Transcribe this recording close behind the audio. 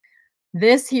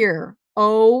This here,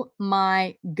 oh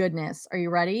my goodness. Are you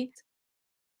ready?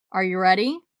 Are you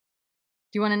ready? Do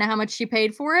you want to know how much she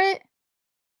paid for it?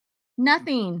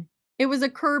 Nothing. It was a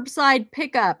curbside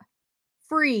pickup,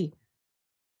 free.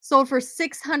 Sold for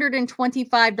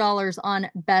 $625 on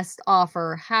best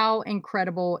offer. How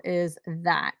incredible is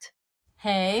that?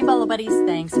 Hey, Bolo Buddies,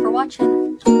 thanks for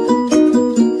watching.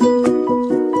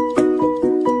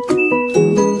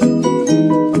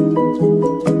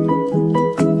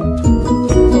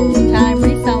 Full-time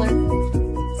reseller.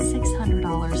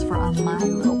 $600 for a My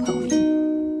Little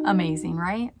Pony. Amazing,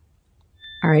 right?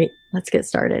 All right, let's get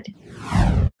started.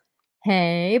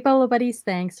 Hey, Bolo Buddies,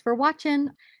 thanks for watching.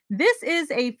 This is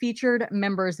a featured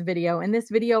members video. In this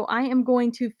video, I am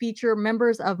going to feature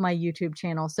members of my YouTube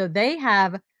channel. So they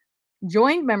have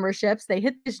joined memberships. They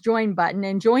hit this join button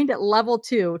and joined at level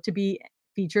 2 to be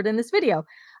featured in this video.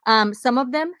 Some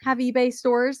of them have eBay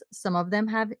stores. Some of them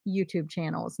have YouTube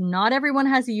channels. Not everyone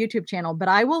has a YouTube channel, but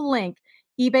I will link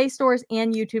eBay stores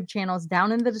and YouTube channels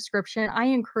down in the description. I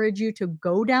encourage you to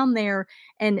go down there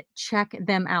and check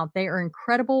them out. They are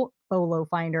incredible bolo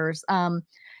finders.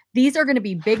 These are going to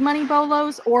be big money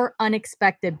bolos or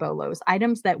unexpected bolos,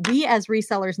 items that we as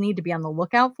resellers need to be on the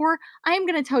lookout for. I am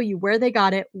going to tell you where they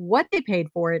got it, what they paid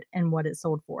for it, and what it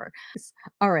sold for.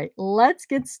 All right, let's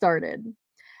get started.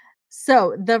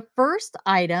 So the first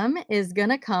item is going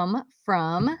to come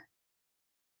from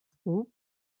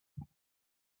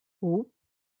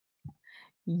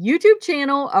YouTube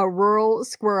channel, A Rural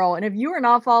Squirrel. And if you are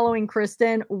not following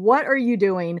Kristen, what are you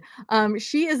doing?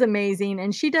 She is amazing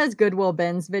and she does Goodwill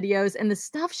bins videos, and the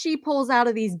stuff she pulls out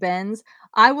of these bins,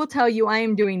 I will tell you, I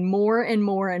am doing more and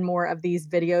more and more of these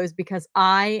videos because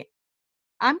I'm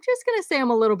just going to say I'm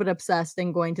a little bit obsessed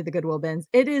in going to the Goodwill bins.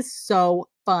 It is so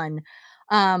fun.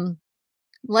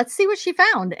 Let's see what she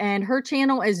found. And her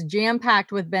channel is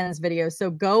jam-packed with bins videos.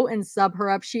 So go and sub her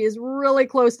up. She is really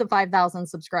close to 5,000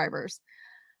 subscribers.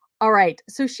 All right,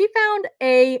 so she found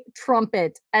a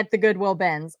trumpet at the Goodwill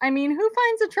bins. I mean, who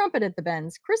finds a trumpet at the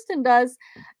bins? Kristen does.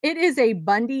 It is a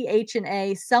Bundy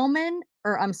H&A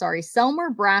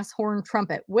Selmer brass horn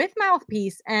trumpet with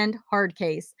mouthpiece and hard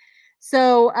case.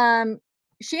 So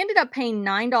she ended up paying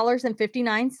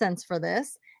 $9.59 for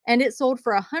this, and it sold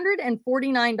for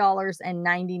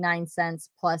 $149.99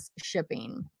 plus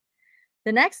shipping.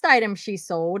 The next item she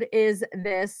sold is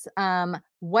this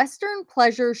Western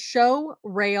Pleasure Show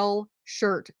Rail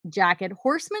shirt jacket,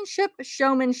 horsemanship,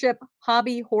 showmanship,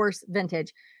 hobby horse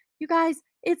vintage. You guys,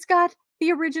 it's got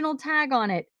the original tag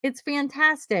on it. It's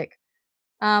fantastic.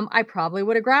 I probably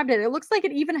would have grabbed it. It looks like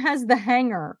it even has the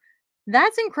hanger.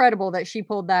 That's incredible that she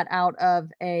pulled that out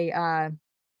of a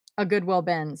Goodwill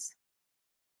bins.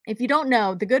 If you don't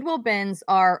know, the Goodwill bins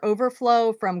are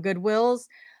overflow from Goodwills.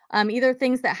 Either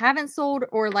things that haven't sold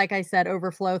or, like I said,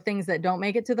 overflow, things that don't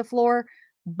make it to the floor.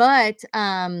 But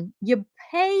you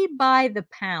pay by the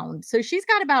pound. So she's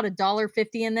got about $1.50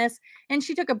 in this, and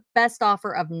she took a best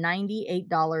offer of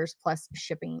 $98 plus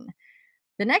shipping.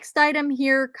 The next item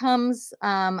here comes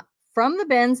from the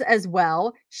bins as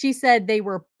well. She said they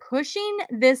were pushing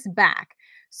this back.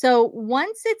 So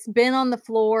once it's been on the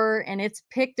floor and it's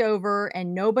picked over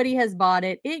and nobody has bought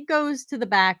it, it goes to the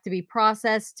back to be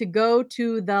processed to go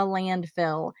to the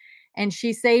landfill. And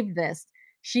she saved this.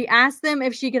 She asked them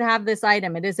if she could have this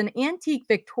item. It is an antique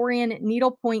Victorian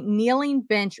needlepoint kneeling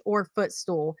bench or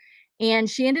footstool. And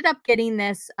she ended up getting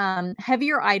this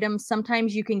heavier item.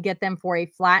 Sometimes you can get them for a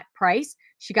flat price.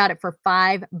 She got it for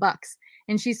 $5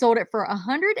 and she sold it for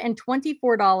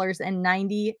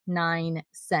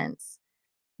 $124.99.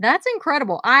 That's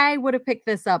incredible. I would have picked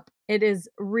this up. It is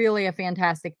really a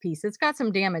fantastic piece. It's got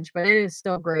some damage, but it is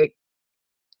still great.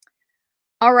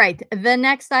 All right. The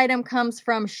next item comes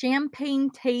from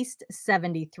Champagne Taste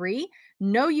 73.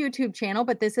 No YouTube channel,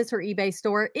 but this is her eBay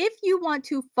store. If you want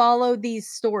to follow these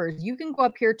stores, you can go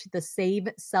up here to the Save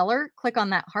Seller, click on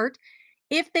that heart.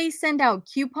 If they send out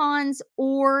coupons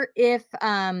or if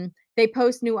they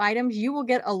post new items, you will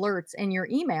get alerts in your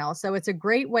email. So it's a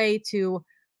great way to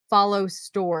follow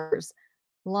stores.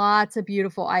 Lots of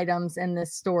beautiful items in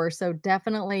this store. So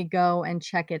definitely go and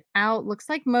check it out. Looks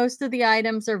like most of the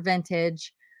items are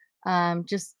vintage.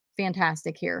 Just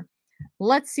fantastic here.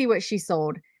 Let's see what she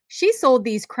sold. She sold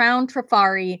these Crown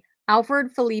Trifari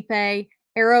Alfred Felipe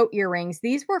arrow earrings.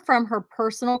 These were from her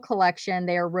personal collection.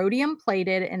 They are rhodium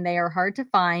plated and they are hard to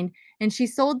find. And she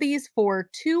sold these for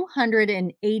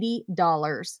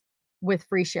 $280 with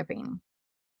free shipping.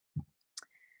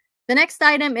 The next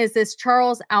item is this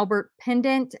Charles Albert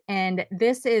pendant, and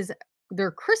this is,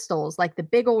 they're crystals, like the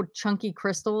big old chunky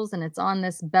crystals, and it's on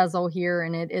this bezel here,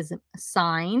 and it is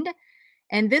signed.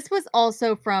 And this was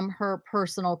also from her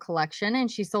personal collection, and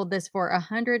she sold this for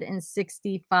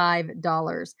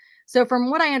 $165. So from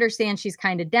what I understand, she's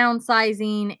kind of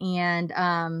downsizing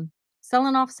and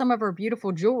selling off some of her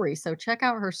beautiful jewelry. So check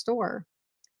out her store.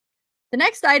 The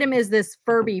next item is this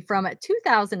Furby from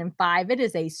 2005. It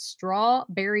is a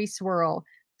strawberry swirl,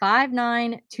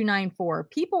 59294.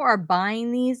 People are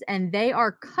buying these and they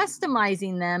are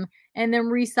customizing them and then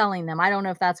reselling them. I don't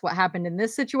know if that's what happened in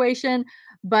this situation,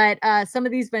 but some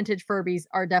of these vintage Furbies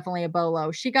are definitely a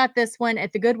bolo. She got this one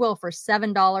at the Goodwill for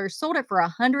 $7, sold it for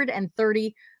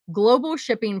 130, global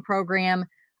shipping program.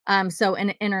 So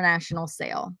an international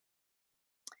sale.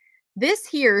 This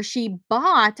here she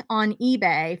bought on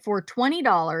eBay for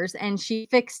 $20 and she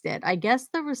fixed it. I guess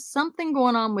there was something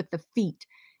going on with the feet.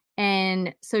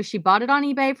 And so she bought it on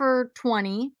eBay for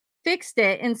 20, fixed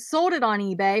it and sold it on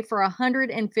eBay for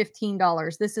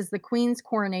 $115. This is the Queen's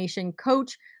Coronation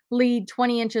Coach Lead,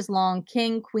 20 inches long,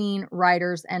 King, Queen,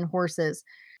 Riders, and Horses.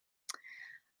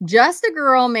 Just a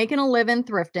girl making a living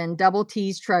thrifting, Double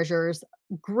T's Treasures.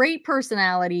 Great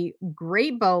personality,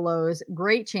 great bolos,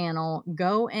 great channel.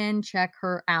 Go and check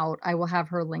her out. I will have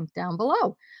her link down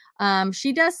below.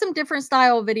 She does some different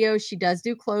style videos. She does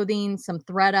do clothing, some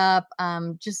thread up,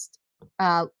 just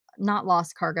not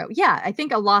lost cargo. Yeah, I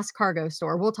think a lost cargo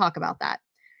store. We'll talk about that.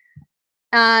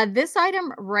 This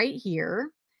item right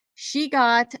here, she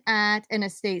got at an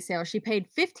estate sale. She paid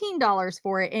 $15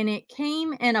 for it and it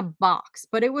came in a box,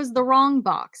 but it was the wrong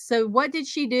box. So what did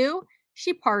she do?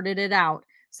 She parted it out.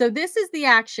 So this is the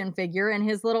action figure and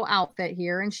his little outfit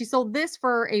here. And she sold this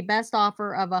for a best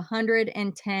offer of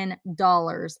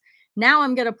 $110. Now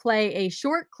I'm going to play a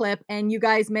short clip and you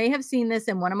guys may have seen this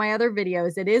in one of my other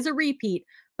videos. It is a repeat,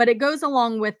 but it goes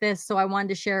along with this. So I wanted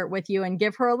to share it with you and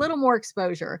give her a little more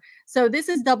exposure. So this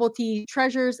is Double T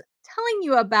Treasures telling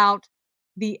you about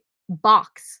the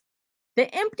box,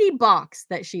 the empty box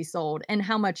that she sold and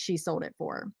how much she sold it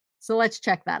for. So let's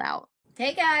check that out.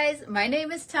 Hey guys, my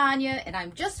name is Tanya and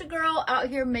I'm just a girl out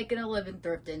here making a living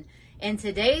thrifting. And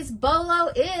today's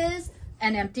bolo is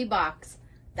an empty box.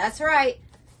 That's right,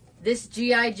 this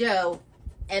G.I. Joe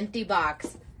empty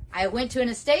box. I went to an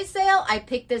estate sale, I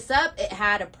picked this up. It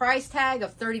had a price tag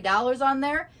of $30 on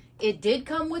there. It did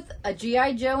come with a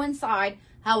G.I. Joe inside.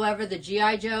 However, the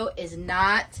G.I. Joe is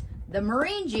not the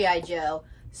Marine G.I. Joe.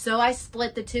 So I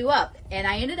split the two up and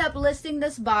I ended up listing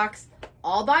this box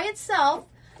all by itself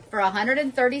for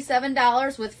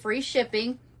 $137 with free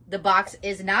shipping. The box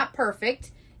is not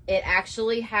perfect. It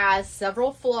actually has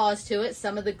several flaws to it.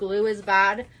 Some of the glue is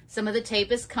bad. Some of the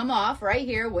tape has come off right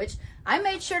here, which I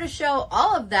made sure to show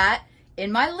all of that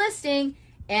in my listing.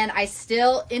 And I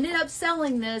still ended up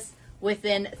selling this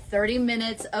within 30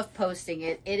 minutes of posting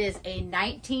it. It is a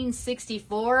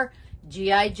 1964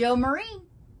 G.I. Joe Marine.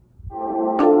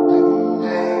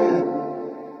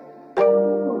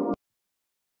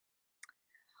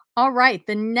 All right,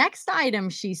 the next item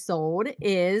she sold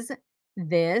is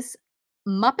this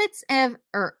Muppets of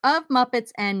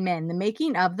Muppets and Men, the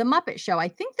making of the Muppet Show. I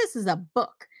think this is a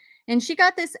book. And she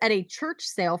got this at a church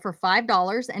sale for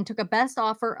 $5 and took a best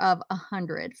offer of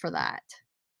 $100 for that.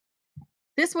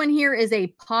 This one here is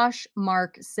a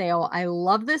Poshmark sale. I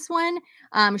love this one.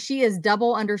 She is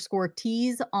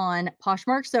double_T's on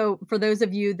Poshmark. So for those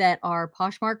of you that are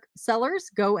Poshmark sellers,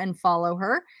 go and follow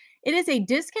her. It is a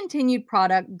discontinued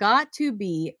product, got to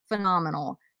be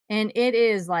phenomenal. And it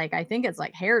is like, I think it's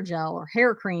like hair gel or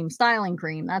hair cream, styling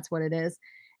cream. That's what it is.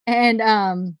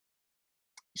 And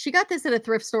she got this at a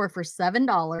thrift store for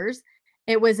 $7.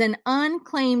 It was an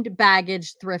unclaimed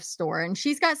baggage thrift store. And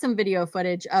she's got some video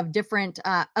footage of different,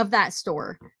 of that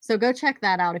store. So go check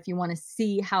that out if you want to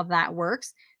see how that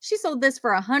works. She sold this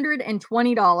for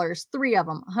 $120, 3 of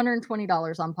them,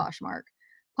 $120 on Poshmark.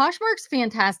 Poshmark's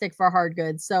fantastic for hard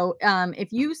goods. So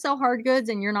if you sell hard goods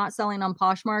and you're not selling on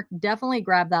Poshmark, definitely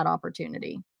grab that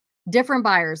opportunity. Different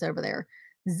buyers over there.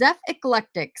 Zeph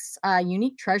Eclectics,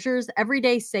 Unique Treasures,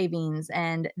 Everyday Savings.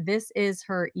 And this is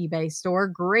her eBay store.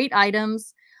 Great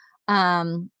items.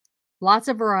 Lots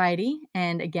of variety.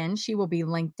 And again, she will be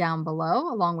linked down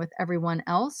below along with everyone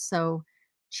else. So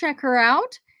check her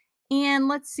out. And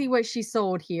let's see what she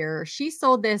sold here. She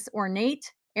sold this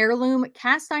ornate heirloom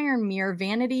cast iron mirror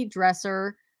vanity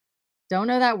dresser. Don't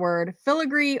know that word.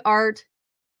 Filigree art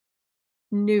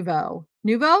nouveau.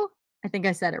 Nouveau? I think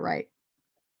I said it right.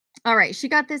 All right. She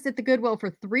got this at the Goodwill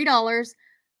for $3.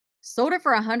 Sold it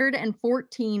for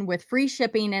 $114 with free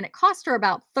shipping, and it cost her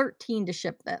about $13 to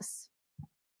ship this.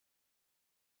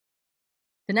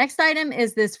 The next item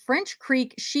is this French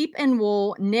Creek sheep and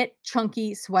wool knit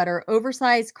chunky sweater,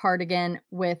 oversized cardigan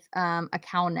with a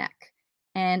cow neck.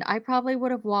 And I probably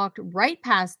would have walked right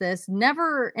past this.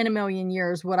 Never in a million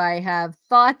years would I have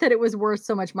thought that it was worth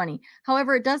so much money.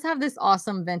 However, it does have this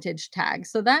awesome vintage tag.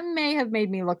 So that may have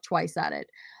made me look twice at it.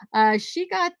 She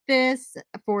got this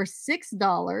for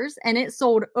 $6 and it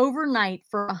sold overnight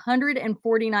for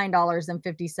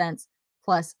 $149.50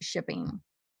 plus shipping.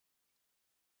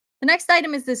 The next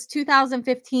item is this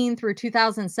 2015 through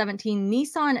 2017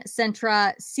 Nissan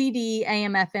Sentra CD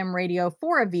AM/FM radio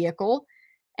for a vehicle.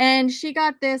 And she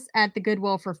got this at the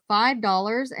Goodwill for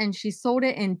 $5 and she sold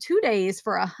it in 2 days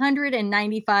for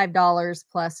 $195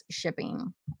 plus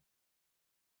shipping.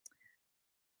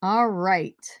 All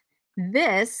right.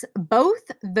 This, both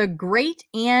the great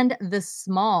and the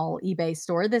small eBay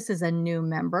store. This is a new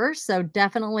member. So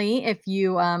definitely if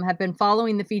you have been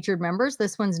following the featured members,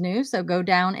 this one's new. So go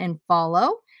down and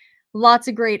follow. Lots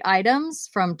of great items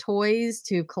from toys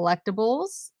to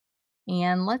collectibles.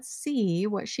 And let's see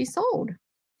what she sold.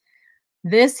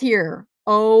 This here,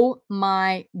 oh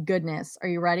my goodness. Are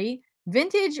you ready?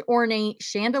 Vintage ornate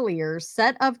chandeliers,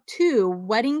 set of 2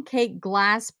 wedding cake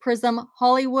glass prism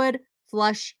Hollywood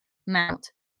flush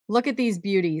mount. Look at these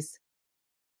beauties.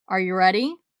 Are you ready?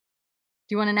 Do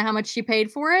you want to know how much she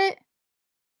paid for it?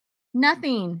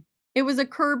 Nothing. It was a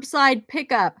curbside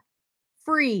pickup.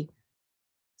 Free.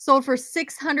 Sold for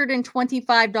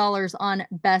 $625 on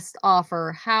best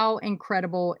offer. How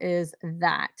incredible is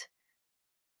that?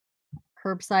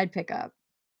 Curbside pickup.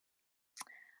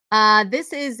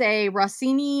 This is a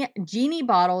Rossini Genie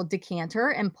bottle decanter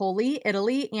in Poli,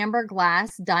 Italy, amber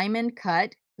glass, diamond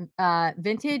cut,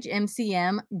 vintage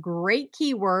MCM. Great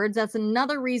keywords. That's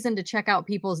another reason to check out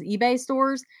people's eBay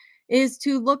stores is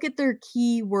to look at their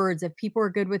keywords. If people are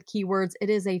good with keywords,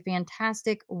 it is a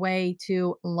fantastic way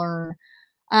to learn.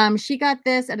 She got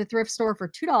this at a thrift store for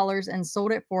 $2 and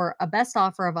sold it for a best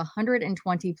offer of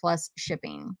 $120 plus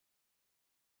shipping.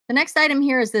 The next item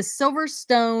here is this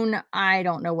Silverstone. I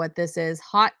don't know what this is.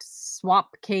 Hot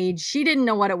swap cage. She didn't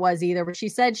know what it was either, but she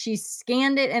said she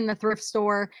scanned it in the thrift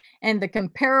store and the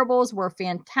comparables were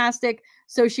fantastic.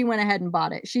 So she went ahead and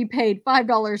bought it. She paid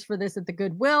 $5 for this at the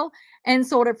Goodwill and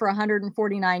sold it for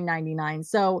 $149.99.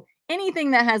 So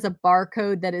anything that has a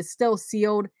barcode that is still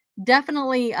sealed,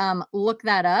 definitely look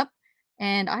that up.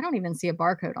 And I don't even see a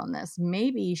barcode on this.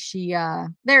 Maybe she,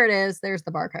 there it is. There's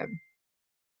the barcode.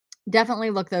 Definitely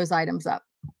look those items up.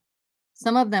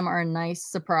 Some of them are a nice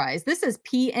surprise. This is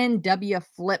PNW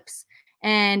Flips,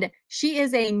 and she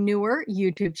is a newer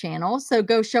YouTube channel, so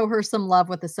go show her some love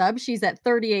with a sub. She's at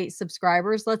 38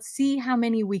 subscribers. Let's see how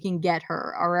many we can get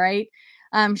her, all right?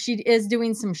 She is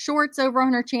doing some shorts over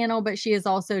on her channel, but she is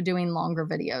also doing longer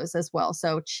videos as well,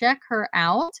 so check her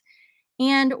out.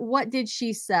 And what did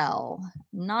she sell?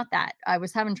 Not that. I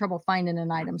was having trouble finding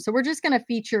an item, so we're just going to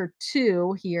feature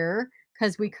 2 here,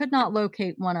 because we could not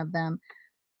locate one of them.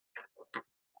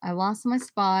 I lost my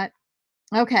spot.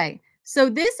 Okay, so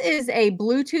this is a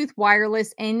Bluetooth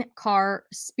wireless in-car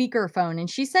speakerphone, and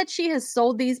she said she has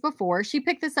sold these before. She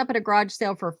picked this up at a garage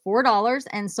sale for $4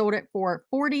 and sold it for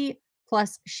 $40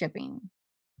 plus shipping.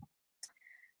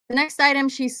 The next item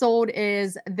she sold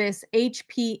is this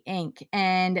HP ink,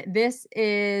 and this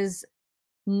is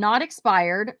not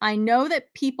expired. I know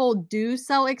that people do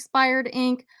sell expired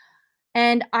ink.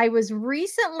 And I was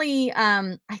recently,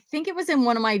 I think it was in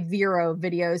one of my Vero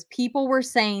videos, people were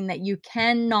saying that you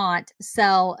cannot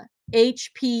sell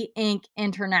HP ink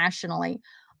internationally.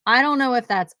 I don't know if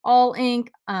that's all ink.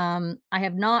 I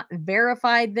have not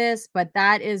verified this, but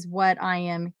that is what I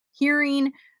am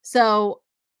hearing. So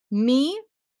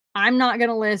I'm not going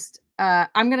to list,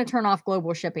 I'm going to turn off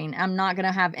global shipping. I'm not going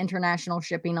to have international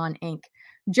shipping on ink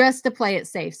just to play it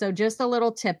safe. So just a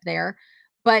little tip there.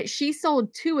 But she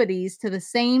sold 2 of these to the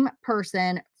same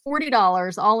person,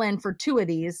 $40 all in for 2 of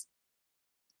these,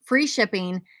 free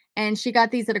shipping. And she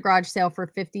got these at a garage sale for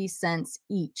 50 cents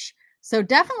each. So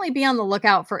definitely be on the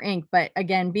lookout for ink. But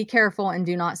again, be careful and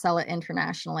do not sell it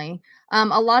internationally.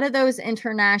 A lot of those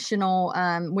international,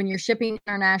 when you're shipping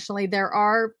internationally, there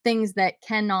are things that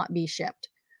cannot be shipped.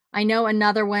 I know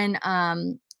another one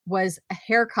was a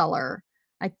hair color.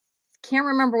 Can't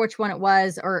remember which one it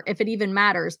was or if it even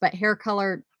matters, but hair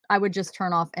color, I would just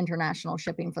turn off international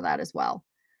shipping for that as well.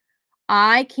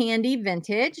 Eye Candy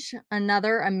Vintage,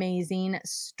 another amazing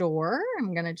store.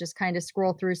 I'm going to just kind of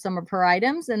scroll through some of her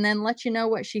items and then let you know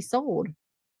what she sold.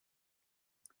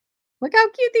 Look how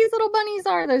cute these little bunnies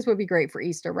are. Those would be great for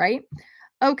Easter, right?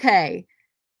 Okay.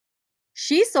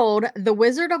 She sold The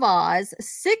Wizard of Oz,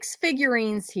 6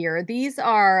 figurines here. These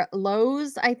are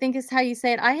Lowe's, I think is how you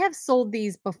say it. I have sold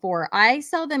these before. I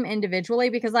sell them individually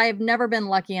because I have never been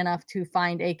lucky enough to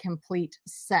find a complete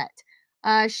set.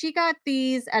 She got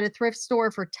these at a thrift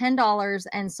store for $10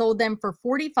 and sold them for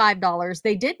 $45.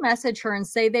 They did message her and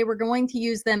say they were going to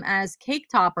use them as cake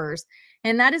toppers.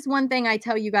 And that is one thing I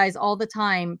tell you guys all the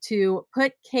time, to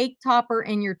put cake topper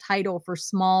in your title for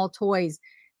small toys,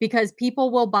 because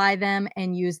people will buy them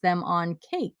and use them on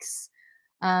cakes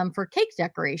for cake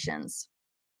decorations.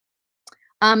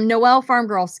 Noelle Farm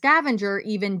Girl Scavenger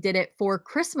even did it for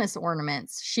Christmas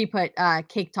ornaments. She put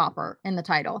cake topper in the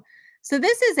title. So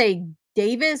this is a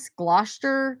Davis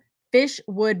Gloucester fish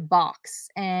wood box,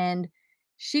 and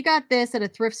she got this at a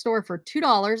thrift store for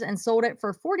 $2 and sold it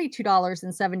for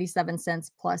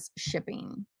 $42.77 plus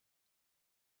shipping.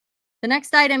 The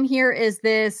next item here is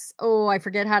this, oh, I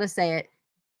forget how to say it,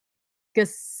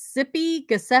 Giuseppe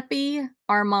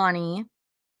Armani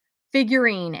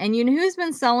figurine. And you know who's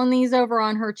been selling these over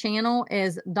on her channel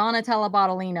is Donatella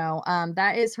Bottolino.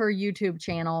 That is her YouTube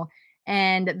channel.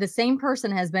 And the same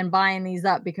person has been buying these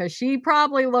up because she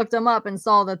probably looked them up and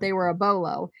saw that they were a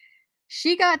BOLO.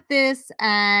 She got this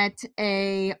at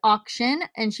a auction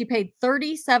and she paid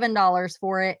 $37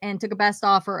 for it and took a best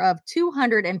offer of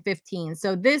 $215.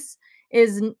 So this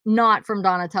is not from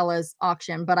Donatella's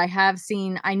auction, but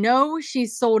I know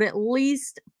she's sold at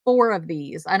least 4 of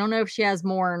these. I don't know if she has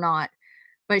more or not,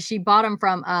 but she bought them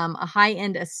from a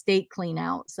high-end estate clean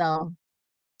out. So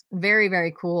very,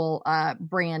 very cool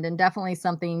brand, and definitely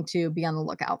something to be on the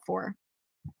lookout for.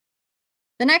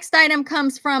 The next item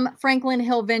comes from Franklin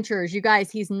Hill Ventures. You guys,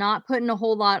 he's not putting a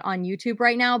whole lot on YouTube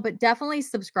right now, but definitely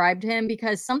subscribe to him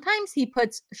because sometimes he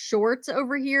puts shorts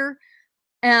over here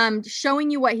showing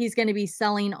you what he's going to be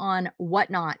selling on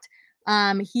Whatnot.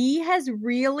 He has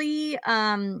really,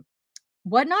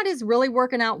 Whatnot is really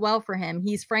working out well for him.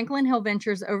 He's Franklin Hill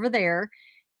Ventures over there,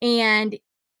 and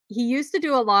he used to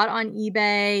do a lot on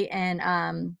eBay and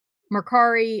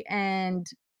Mercari, and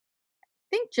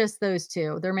I think just those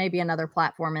 2. There may be another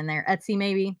platform in there, Etsy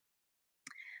maybe.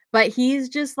 But he's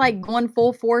just like going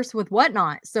full force with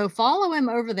Whatnot. So follow him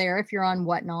over there if you're on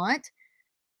Whatnot.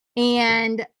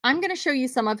 And I'm going to show you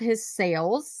some of his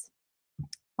sales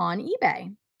on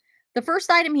eBay. The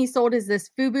first item he sold is this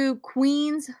FUBU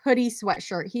Queens hoodie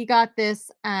sweatshirt. He got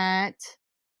this at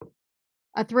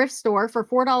a thrift store for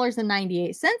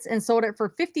 $4.98 and sold it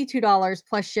for $52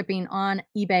 plus shipping on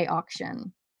eBay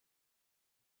auction.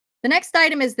 The next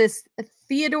item is this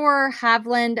Theodore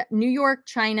Havland New York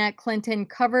China Clinton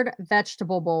covered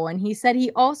vegetable bowl. And he said he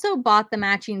also bought the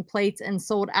matching plates and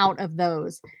sold out of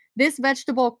those. This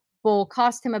vegetable bowl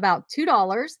cost him about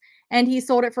 $2 and he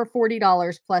sold it for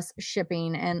 $40 plus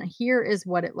shipping. And here is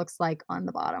what it looks like on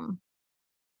the bottom.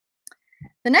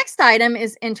 The next item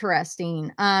is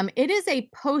interesting. It is a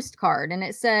postcard and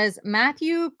it says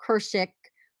Matthew Kershik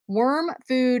Worm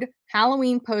Food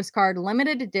Halloween Postcard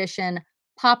Limited Edition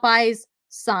Popeyes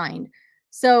signed.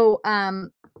 So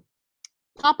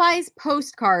Popeyes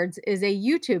Postcards is a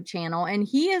YouTube channel, and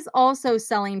he is also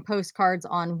selling postcards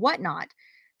on Whatnot.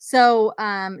 So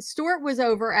Stuart was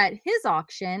over at his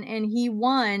auction, and he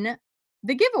won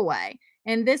the giveaway.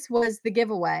 And this was the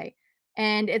giveaway.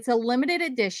 And it's a limited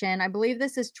edition. I believe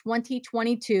this is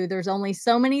 2022. There's only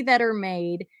so many that are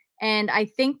made. And I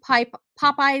think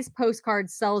Popeyes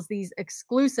Postcards sells these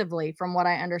exclusively, from what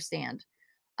I understand.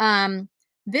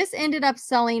 This ended up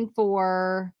selling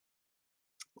for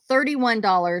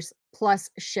 $31 plus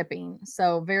shipping.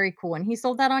 So very cool. And he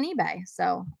sold that on eBay.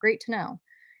 So great to know.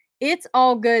 It's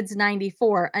All Goods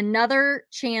 94, another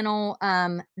channel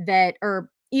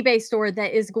or eBay store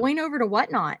that is going over to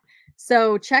Whatnot.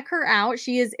 So check her out.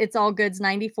 She is It's All Goods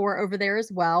 94 over there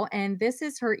as well. And this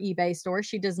is her eBay store.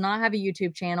 She does not have a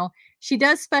YouTube channel. She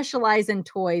does specialize in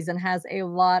toys and has a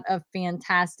lot of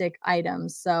fantastic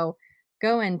items. So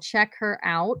go and check her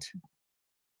out.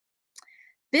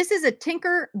 This is a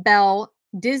Tinker Bell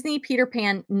Disney Peter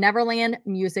Pan Neverland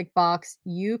music box.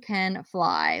 You can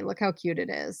fly. Look how cute it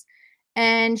is.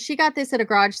 And she got this at a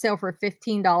garage sale for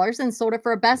 $15 and sold it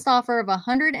for a best offer of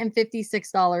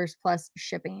 $156 plus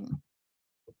shipping.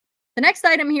 The next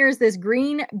item here is this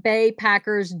Green Bay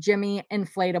Packers Jimmy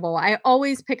inflatable. I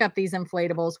always pick up these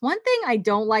inflatables. One thing I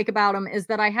don't like about them is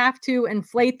that I have to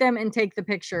inflate them and take the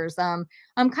pictures. I'm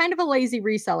kind of a lazy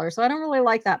reseller, so I don't really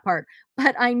like that part.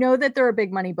 But I know that they're a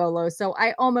big money bolo, so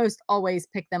I almost always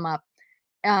pick them up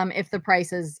if the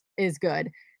price is good.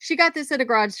 She got this at a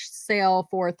garage sale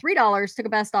for $3, took a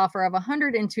best offer of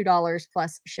 $102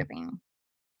 plus shipping.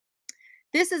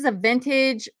 This is a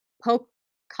vintage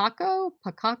Pochacco,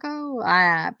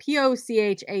 Pochacco,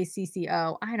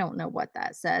 P-O-C-H-A-C-C-O. I don't know what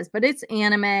that says, but it's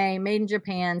anime, made in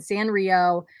Japan,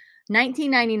 Sanrio,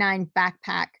 1999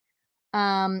 backpack.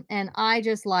 And I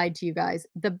just lied to you guys.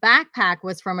 The backpack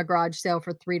was from a garage sale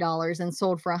for $3 and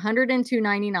sold for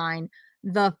 $102.99.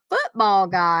 The football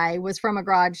guy was from a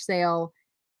garage sale,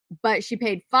 but she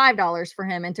paid $5 for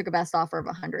him and took a best offer of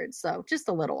 100. So just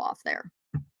a little off there.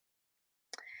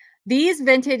 These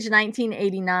vintage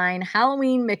 1989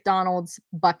 Halloween McDonald's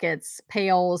buckets,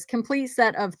 pails, complete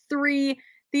set of 3.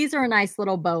 These are a nice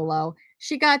little bolo.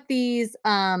 She got these,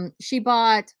 she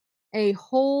bought a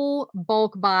whole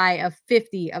bulk buy of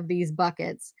 50 of these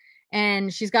buckets.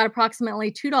 And she's got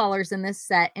approximately $2 in this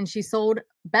set. And she sold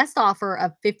best offer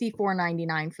of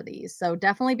 $54.99 for these. So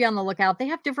definitely be on the lookout. They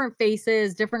have different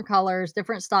faces, different colors,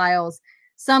 different styles.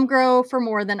 Some grow for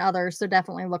more than others. So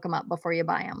definitely look them up before you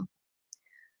buy them.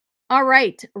 All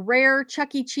right, rare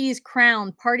Chuck E. Cheese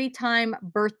crown, party time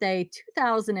birthday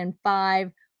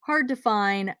 2005. Hard to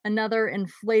find, another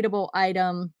inflatable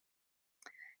item.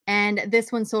 And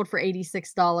this one sold for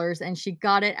 $86 and she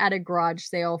got it at a garage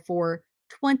sale for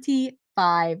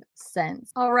 25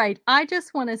 cents. All right, I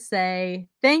just want to say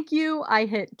thank you. I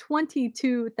hit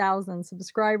 22,000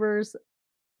 subscribers.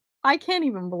 I can't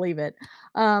even believe it.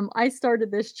 I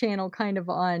started this channel kind of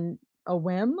on a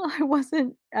whim. I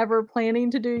wasn't ever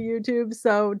planning to do YouTube.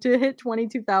 So to hit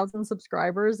 22,000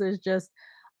 subscribers is just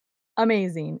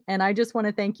amazing. And I just want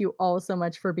to thank you all so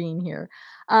much for being here.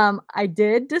 I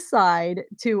did decide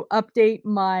to update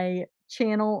my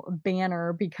channel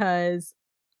banner because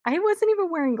I wasn't even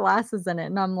wearing glasses in it.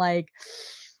 And I'm like,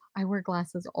 I wear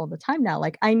glasses all the time now.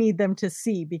 Like I need them to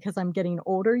see because I'm getting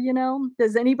older, you know?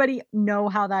 Does anybody know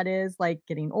how that is? Like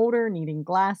getting older, needing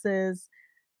glasses?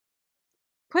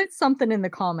 Put something in the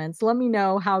comments. Let me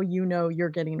know how you know you're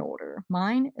getting older.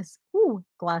 Mine is, ooh,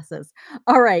 glasses.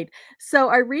 All right. So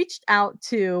I reached out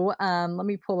to, let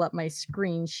me pull up my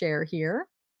screen share here.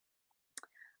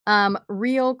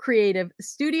 Real Creative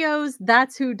Studios.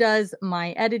 That's who does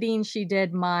my editing. She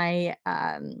did my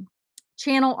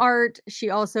channel art.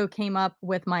 She also came up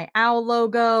with my owl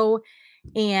logo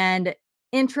and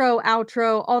intro,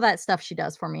 outro, all that stuff she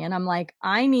does for me. And I'm like,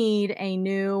 I need a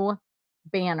new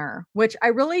banner, which I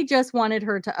really just wanted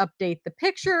her to update the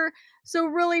picture. So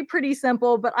really pretty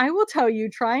simple, but I will tell you,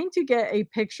 trying to get a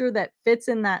picture that fits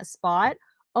in that spot,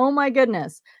 oh my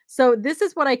goodness. So this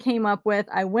is what I came up with.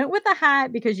 I went with a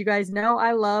hat because you guys know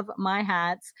I love my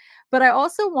hats, but I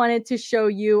also wanted to show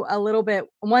you a little bit,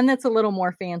 one that's a little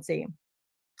more fancy.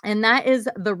 And that is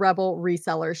the Rebel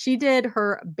reseller. She did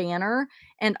her banner,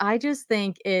 and I just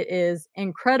think it is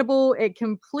incredible. It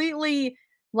completely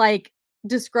like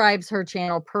describes her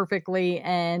channel perfectly,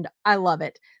 and I love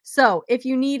it. So if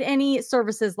you need any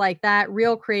services like that,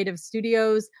 Real Creative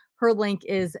Studios, her link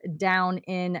is down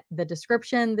in the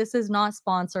description. This is not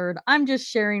sponsored. I'm just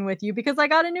sharing with you because I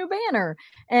got a new banner.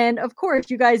 And of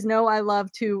course, you guys know I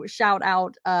love to shout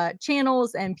out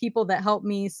channels and people that help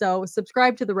me. So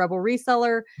subscribe to the Rebel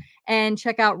Reseller and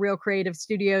check out Real Creative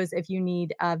Studios if you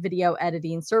need video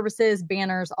editing services,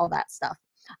 banners, all that stuff.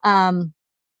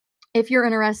 If you're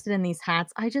interested in these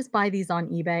hats, I just buy these on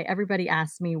eBay. Everybody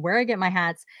asks me where I get my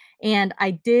hats, and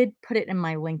I did put it in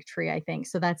my link tree, I think.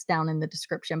 So that's down in the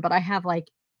description, but I have like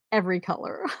every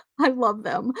color. I love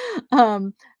them.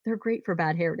 They're great for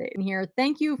bad hair day in here.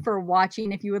 Thank you for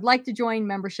watching. If you would like to join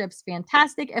memberships,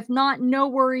 fantastic. If not, no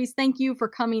worries. Thank you for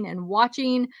coming and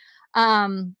watching.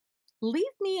 Leave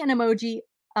me an emoji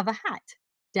of a hat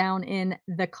down in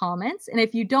the comments. And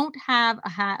if you don't have a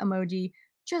hat emoji,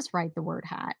 just write the word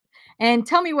hat and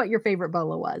tell me what your favorite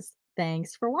bolo was.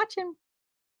 Thanks for watching.